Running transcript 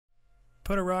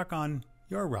Put a rock on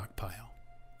your rock pile.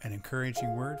 An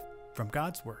encouraging word from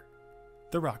God's Word,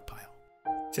 the Rockpile.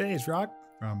 Today's rock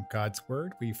from God's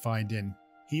Word we find in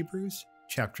Hebrews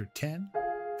chapter 10,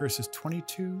 verses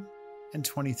 22 and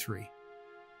 23.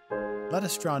 Let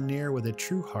us draw near with a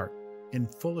true heart in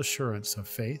full assurance of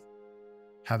faith,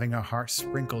 having our hearts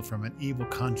sprinkled from an evil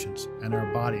conscience and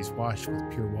our bodies washed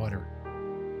with pure water.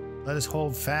 Let us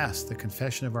hold fast the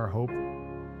confession of our hope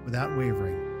without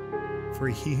wavering, for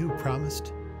he who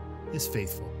promised is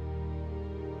faithful.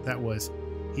 That was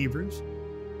Hebrews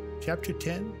chapter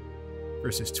 10,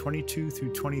 verses 22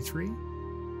 through 23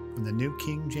 from the New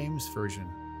King James Version.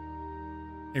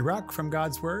 A rock from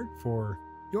God's Word for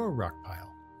your rock pile.